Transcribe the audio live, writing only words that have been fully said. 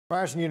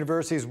Ryerson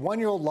University's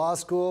one-year-old law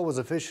school was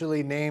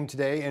officially named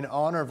today in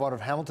honor of one of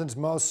Hamilton's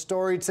most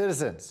storied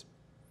citizens.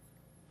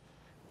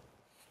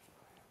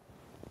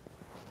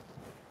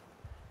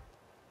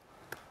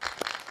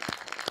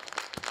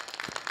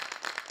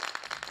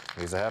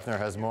 Lisa Hepfer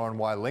has more on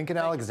why Lincoln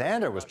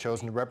Alexander was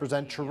chosen to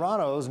represent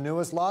Toronto's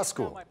newest law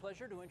school.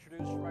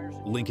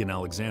 Lincoln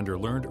Alexander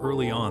learned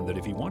early on that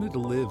if he wanted to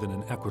live in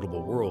an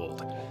equitable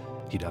world,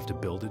 he'd have to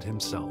build it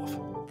himself.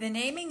 The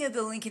naming of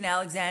the Lincoln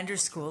Alexander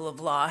School of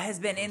Law has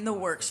been in the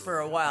works for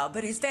a while,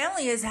 but his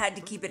family has had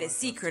to keep it a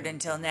secret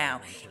until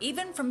now,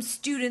 even from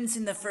students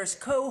in the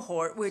first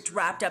cohort, which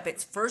wrapped up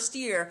its first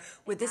year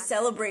with a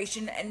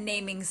celebration and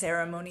naming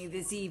ceremony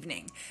this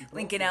evening.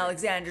 Lincoln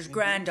Alexander's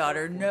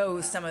granddaughter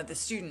knows some of the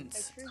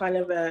students. It's kind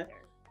of a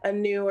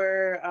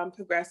newer,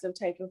 progressive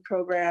type of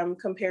program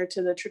compared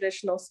to the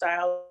traditional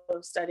style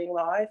of studying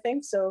law, I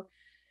think. So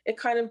it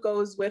kind of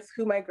goes with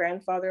who my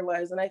grandfather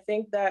was. And I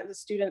think that the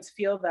students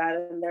feel that,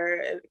 and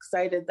they're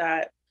excited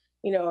that,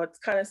 you know, it's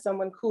kind of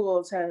someone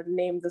cool to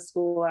name the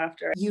school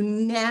after.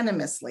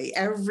 Unanimously,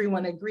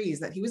 everyone agrees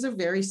that he was a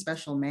very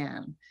special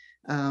man.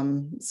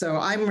 So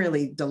I'm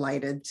really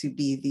delighted to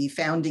be the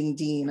founding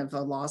dean of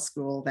a law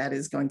school that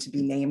is going to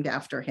be named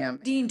after him.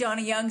 Dean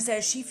Donna Young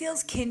says she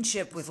feels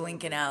kinship with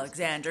Lincoln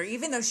Alexander,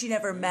 even though she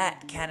never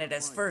met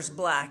Canada's first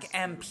Black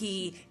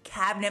MP,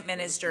 cabinet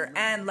minister,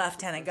 and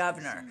lieutenant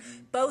governor.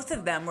 Both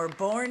of them were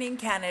born in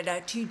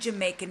Canada to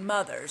Jamaican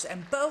mothers,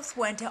 and both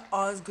went to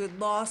Osgoode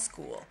Law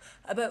School,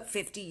 about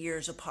 50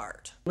 years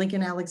apart.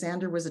 Lincoln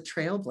Alexander was a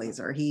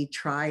trailblazer. He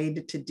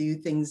tried to do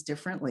things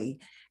differently.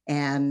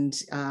 And,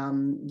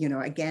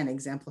 again,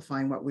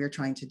 exemplifying what we're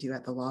trying to do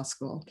at the law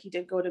school. He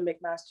did go to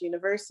McMaster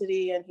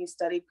University and he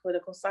studied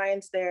political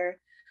science there.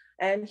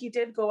 And he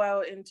did go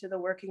out into the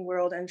working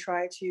world and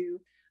try to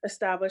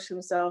establish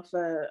himself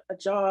a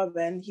job.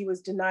 And he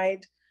was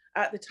denied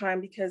at the time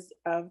because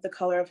of the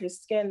color of his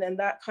skin. And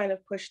that kind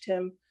of pushed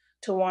him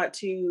to want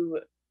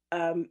to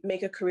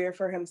make a career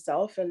for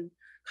himself and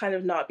kind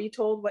of not be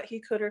told what he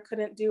could or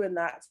couldn't do. And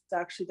that's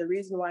actually the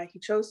reason why he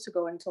chose to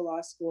go into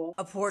law school.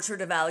 A portrait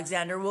of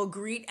Alexander will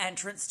greet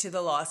entrance to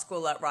the law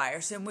school at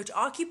Ryerson, which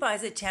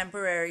occupies a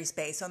temporary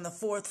space on the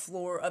 4th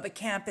floor of a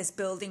campus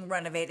building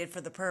renovated for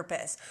the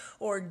purpose,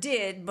 or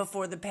did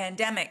before the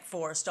pandemic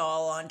forced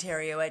all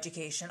Ontario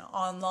education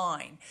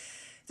online.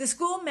 The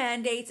school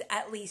mandates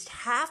at least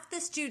half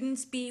the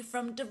students be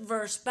from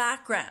diverse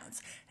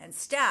backgrounds, and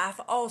staff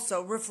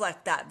also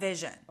reflect that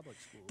vision.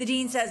 The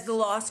dean says the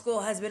law school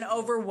has been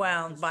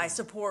overwhelmed by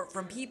support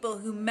from people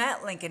who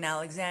met Lincoln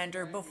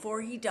Alexander before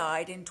he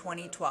died in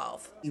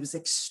 2012. He was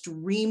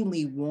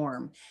extremely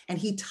warm and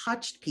he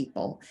touched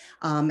people.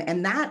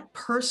 And that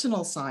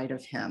personal side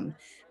of him,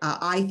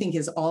 I think,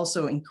 is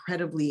also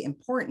incredibly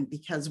important,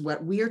 because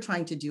what we are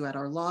trying to do at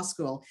our law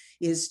school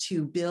is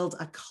to build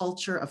a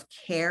culture of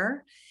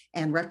care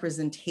and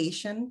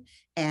representation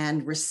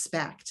and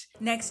respect.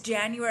 Next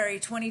January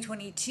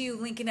 2022,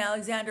 Lincoln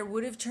Alexander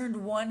would have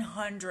turned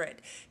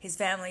 100. His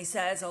family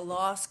says a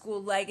law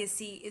school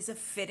legacy is a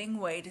fitting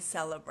way to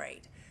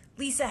celebrate.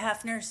 Lisa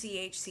Hepfer,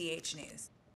 CHCH News.